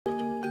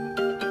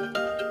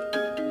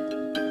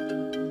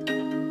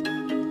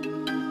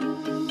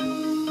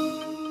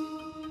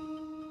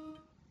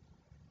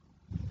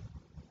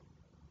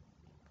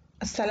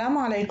Assalamu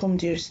alaikum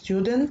dear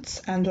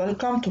students, and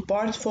welcome to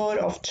part 4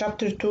 of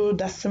chapter 2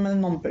 decimal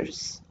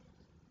numbers.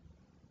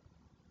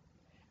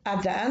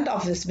 At the end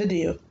of this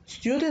video,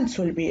 students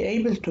will be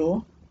able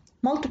to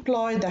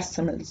multiply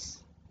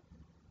decimals.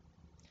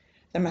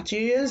 The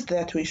materials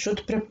that we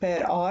should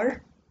prepare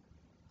are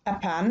a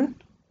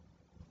pen,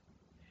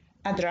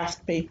 a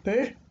draft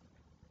paper,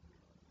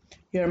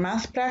 your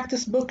math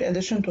practice book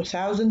edition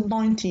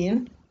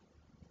 2019,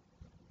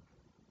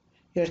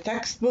 your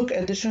textbook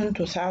edition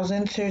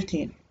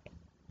 2013.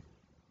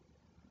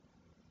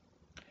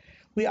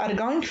 We are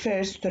going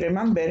first to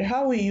remember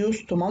how we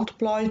used to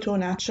multiply two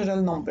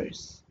natural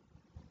numbers.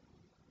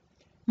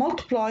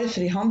 Multiply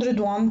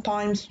 301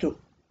 times 2.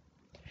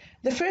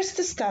 The first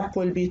step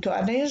will be to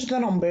arrange the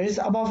numbers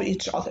above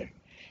each other.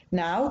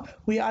 Now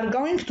we are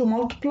going to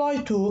multiply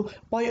 2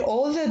 by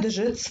all the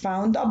digits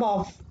found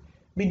above.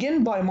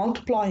 Begin by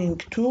multiplying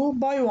 2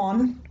 by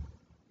 1.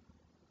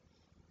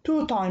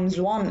 2 times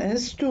 1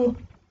 is 2.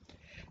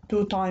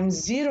 2 times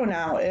 0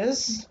 now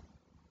is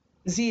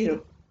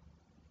 0.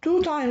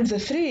 2 times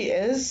 3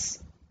 is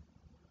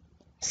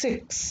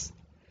 6.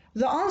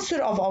 The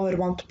answer of our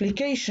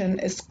multiplication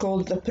is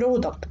called the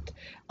product.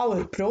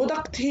 Our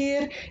product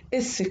here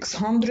is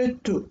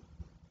 602.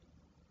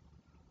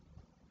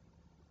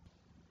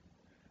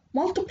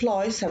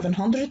 Multiply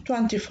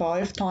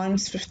 725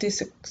 times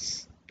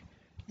 56.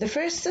 The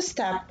first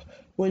step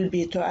will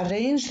be to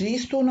arrange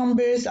these two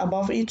numbers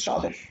above each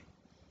other.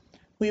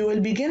 We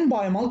will begin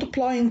by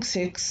multiplying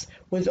 6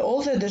 with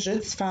all the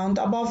digits found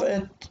above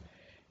it.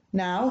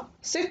 Now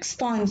 6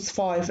 times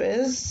 5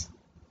 is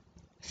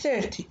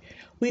 30.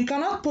 We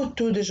cannot put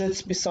two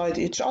digits beside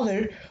each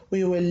other.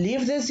 We will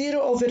leave the 0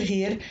 over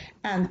here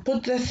and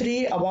put the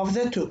 3 above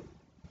the 2.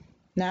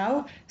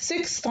 Now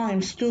 6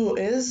 times 2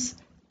 is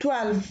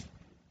 12.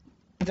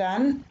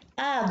 Then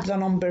add the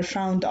number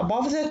found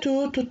above the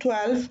 2 to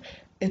 12.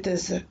 It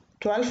is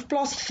 12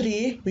 plus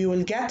 3. We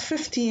will get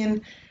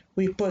 15.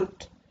 We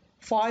put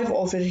 5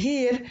 over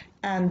here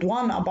and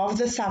 1 above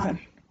the 7.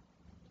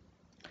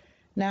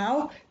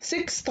 Now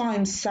 6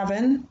 times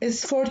 7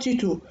 is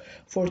 42.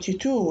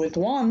 42 with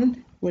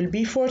 1 will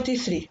be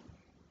 43.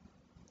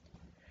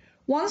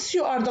 Once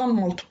you are done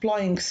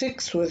multiplying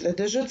 6 with the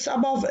digits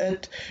above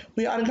it,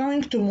 we are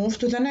going to move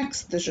to the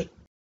next digit.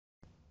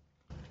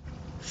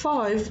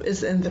 5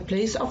 is in the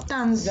place of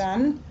tens.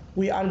 Then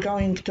we are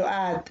going to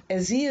add a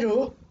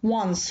 0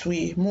 once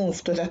we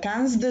move to the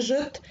tens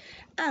digit,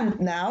 and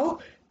now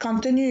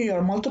continue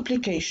your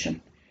multiplication.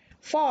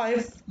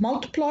 5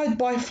 multiplied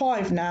by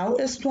 5 now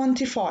is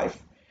 25.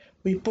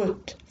 We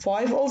put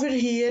 5 over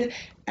here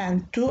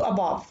and 2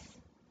 above.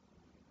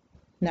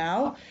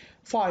 Now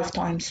 5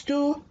 times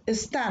 2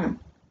 is 10,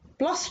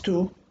 plus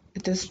 2,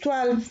 it is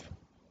 12.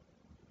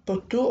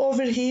 Put 2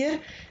 over here,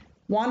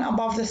 1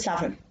 above the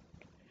 7.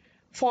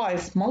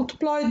 5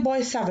 multiplied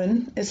by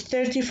 7 is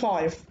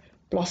 35,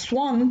 plus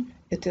 1,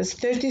 it is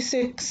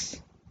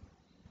 36.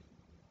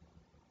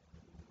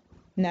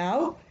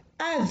 Now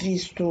add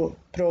these two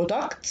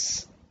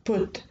products,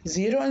 put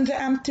 0 in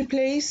the empty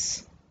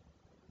place.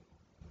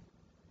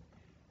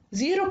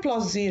 0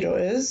 plus 0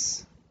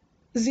 is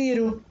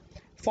 0.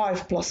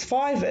 5 plus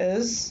 5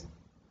 is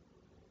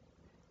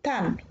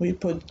 10. We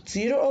put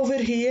 0 over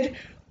here,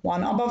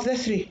 1 above the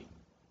 3.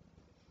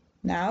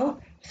 Now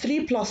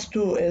 3 plus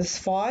 2 is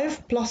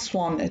 5, plus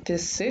 1 it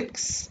is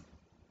 6.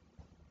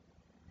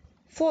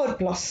 4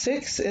 plus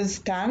 6 is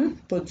 10.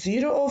 Put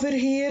 0 over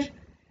here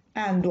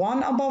and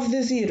 1 above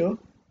the 0.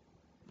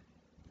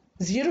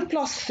 0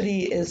 plus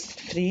 3 is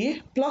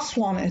 3, plus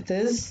 1 it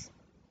is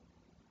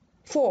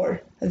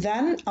 4.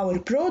 Then our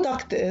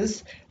product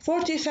is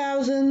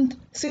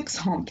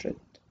 40,600.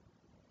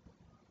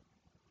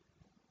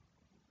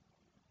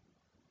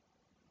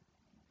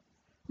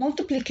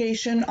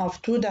 Multiplication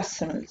of two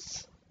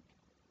decimals.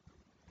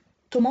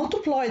 To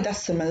multiply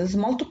decimals,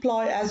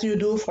 multiply as you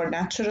do for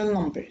natural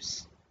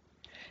numbers.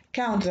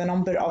 Count the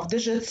number of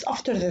digits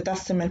after the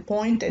decimal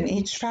point in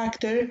each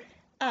factor,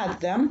 add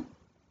them.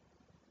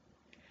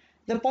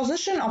 The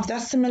position of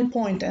decimal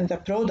point in the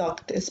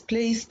product is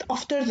placed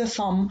after the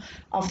sum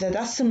of the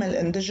decimal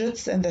in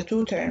digits in the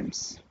two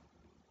terms.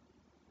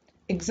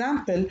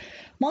 Example,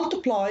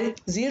 multiply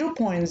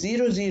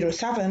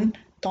 0.007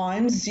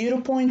 times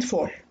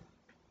 0.4.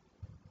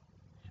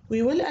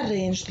 We will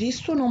arrange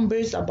these two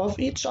numbers above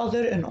each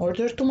other in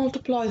order to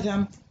multiply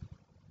them.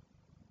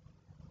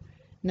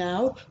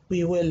 Now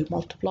we will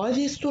multiply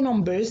these two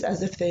numbers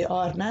as if they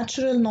are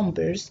natural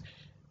numbers,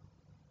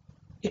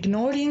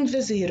 ignoring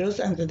the zeros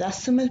and the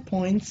decimal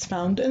points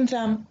found in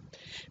them.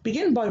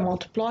 Begin by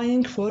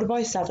multiplying 4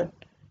 by 7.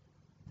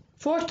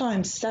 4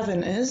 times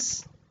 7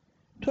 is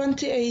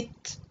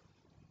 28.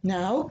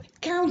 Now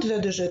count the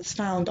digits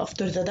found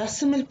after the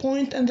decimal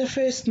point in the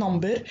first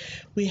number.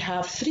 We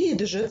have 3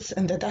 digits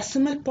in the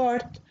decimal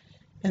part.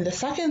 In the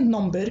second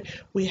number,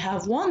 we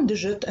have 1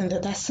 digit in the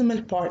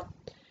decimal part.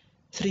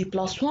 3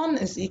 plus 1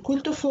 is equal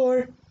to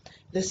 4.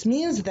 This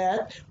means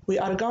that we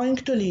are going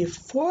to leave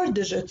 4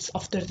 digits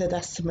after the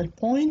decimal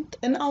point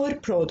in our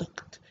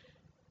product.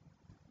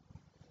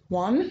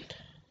 1,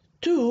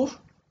 2,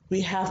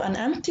 we have an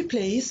empty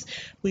place,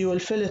 we will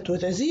fill it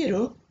with a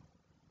 0.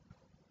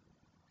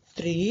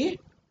 3,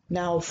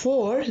 now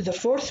 4, the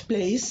fourth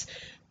place,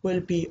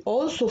 will be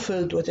also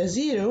filled with a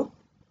 0.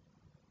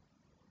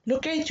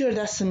 Locate your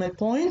decimal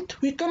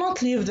point. We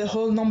cannot leave the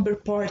whole number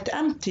part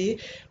empty.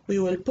 We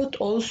will put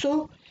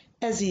also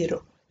a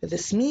 0.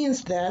 This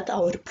means that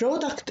our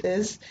product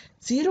is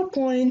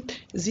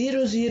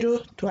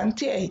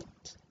 0.0028.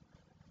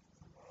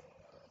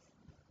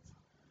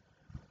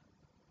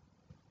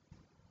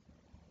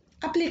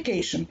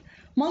 Application.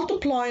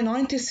 Multiply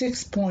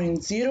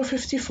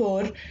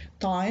 96.054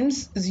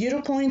 times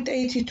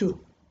 0.82.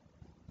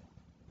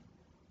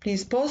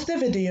 Please pause the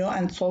video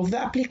and solve the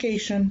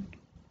application.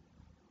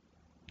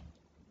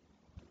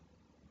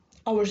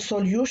 Our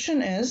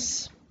solution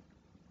is,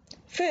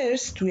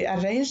 first we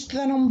arranged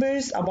the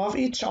numbers above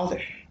each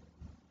other.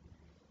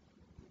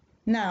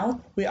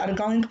 Now we are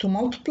going to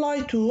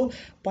multiply 2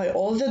 by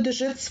all the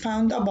digits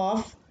found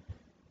above.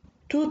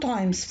 2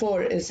 times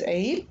 4 is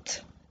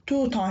 8.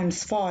 2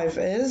 times 5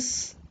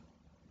 is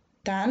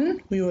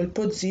 10. We will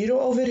put 0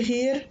 over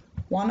here,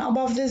 1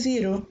 above the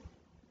 0.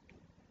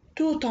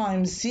 2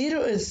 times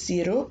 0 is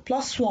 0,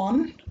 plus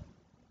 1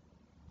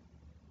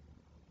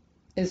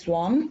 is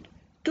 1.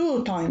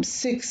 2 times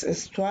 6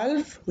 is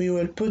 12. We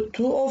will put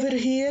 2 over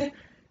here,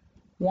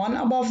 1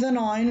 above the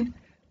 9.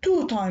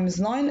 2 times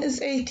 9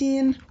 is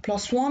 18,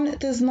 plus 1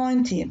 it is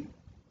 19.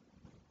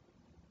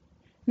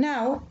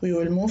 Now we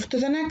will move to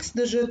the next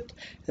digit.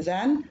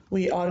 Then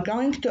we are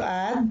going to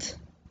add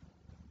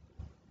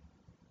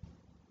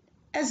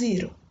a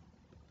 0.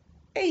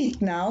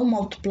 8 now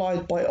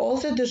multiplied by all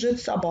the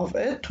digits above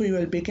it. We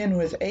will begin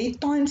with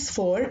 8 times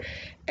 4.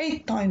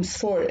 8 times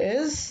 4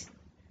 is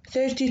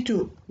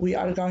 32. We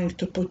are going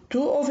to put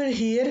 2 over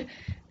here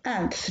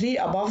and 3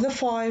 above the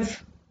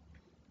 5.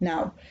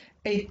 Now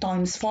 8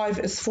 times 5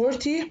 is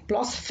 40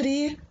 plus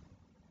 3,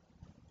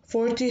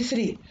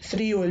 43.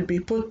 3 will be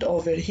put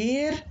over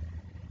here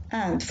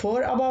and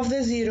 4 above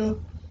the 0.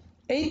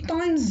 8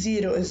 times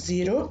 0 is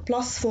 0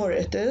 plus 4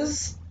 it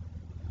is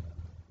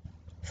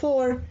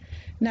 4.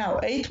 Now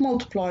 8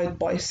 multiplied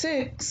by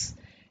 6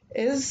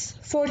 is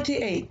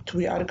 48.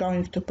 We are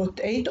going to put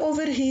 8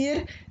 over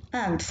here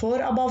and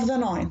 4 above the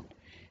 9.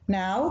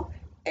 Now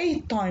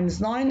 8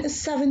 times 9 is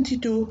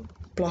 72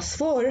 plus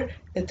 4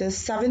 it is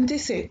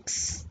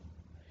 76.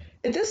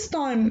 It is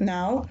time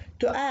now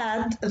to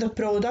add the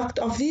product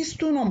of these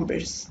two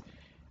numbers.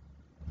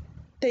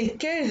 Take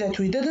care that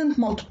we didn't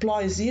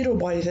multiply 0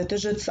 by the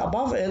digits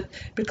above it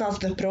because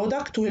the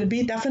product will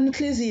be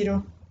definitely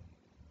 0.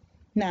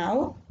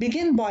 Now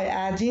begin by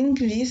adding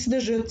these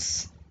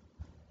digits.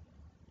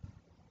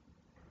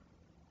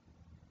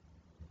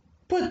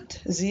 Put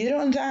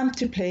 0 in the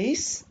empty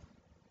place.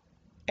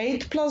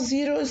 8 plus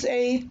 0 is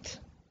 8.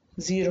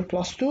 0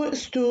 plus 2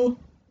 is 2.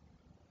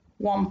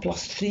 1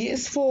 plus 3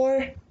 is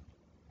 4.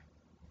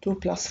 2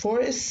 plus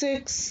 4 is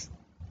 6.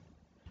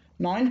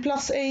 9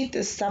 plus 8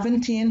 is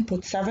 17.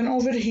 Put 7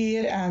 over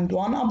here and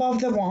 1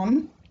 above the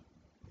 1.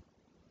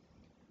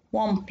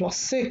 1 plus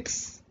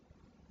 6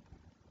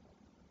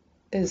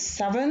 is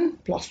 7.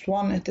 Plus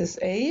 1 it is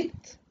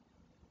 8.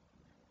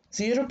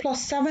 0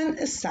 plus 7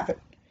 is 7.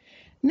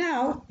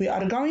 Now we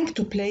are going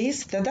to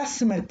place the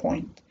decimal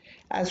point.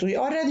 As we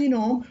already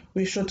know,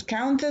 we should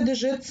count the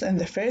digits in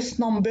the first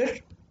number.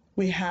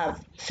 We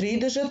have 3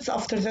 digits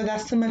after the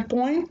decimal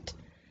point.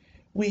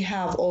 We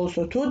have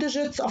also 2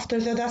 digits after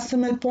the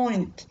decimal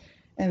point.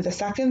 In the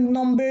second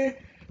number,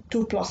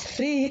 2 plus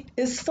 3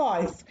 is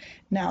 5.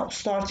 Now,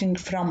 starting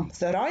from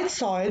the right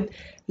side,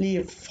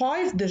 leave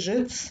 5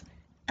 digits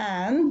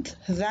and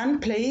then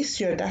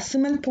place your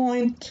decimal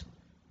point.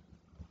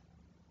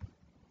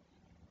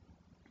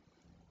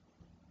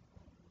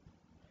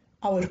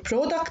 Our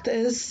product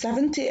is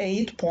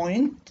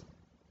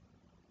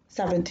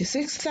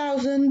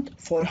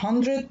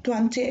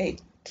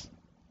 78.76,428.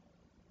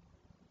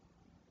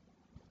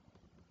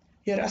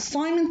 Your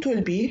assignment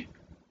will be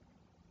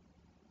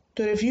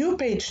to review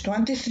page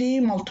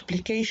 23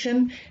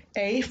 multiplication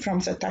A from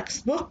the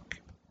textbook.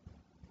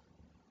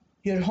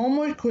 Your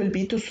homework will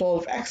be to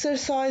solve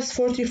exercise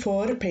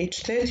 44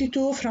 page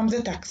 32 from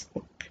the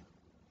textbook.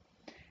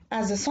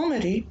 As a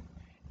summary,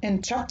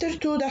 in chapter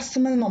 2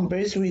 decimal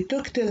numbers we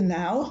took till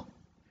now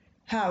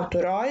how to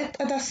write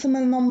a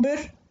decimal number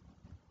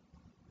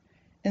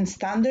in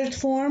standard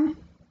form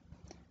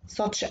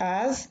such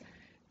as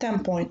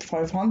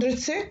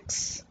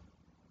 10.506,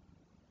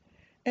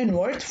 in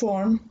word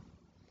form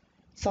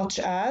such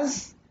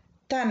as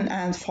 10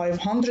 and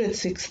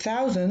 506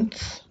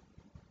 thousandths,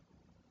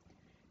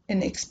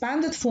 in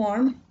expanded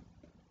form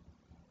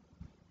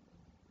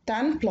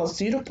 10 plus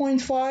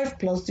 0.5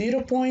 plus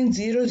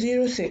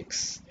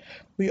 0.006.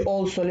 We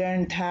also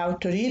learned how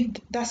to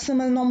read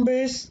decimal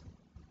numbers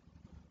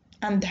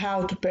and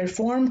how to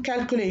perform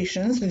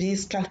calculations.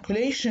 These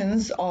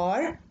calculations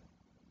are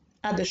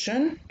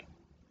addition,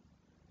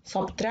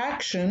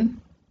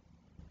 subtraction,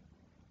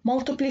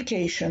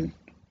 multiplication.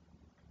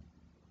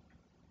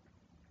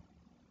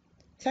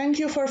 Thank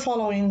you for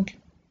following.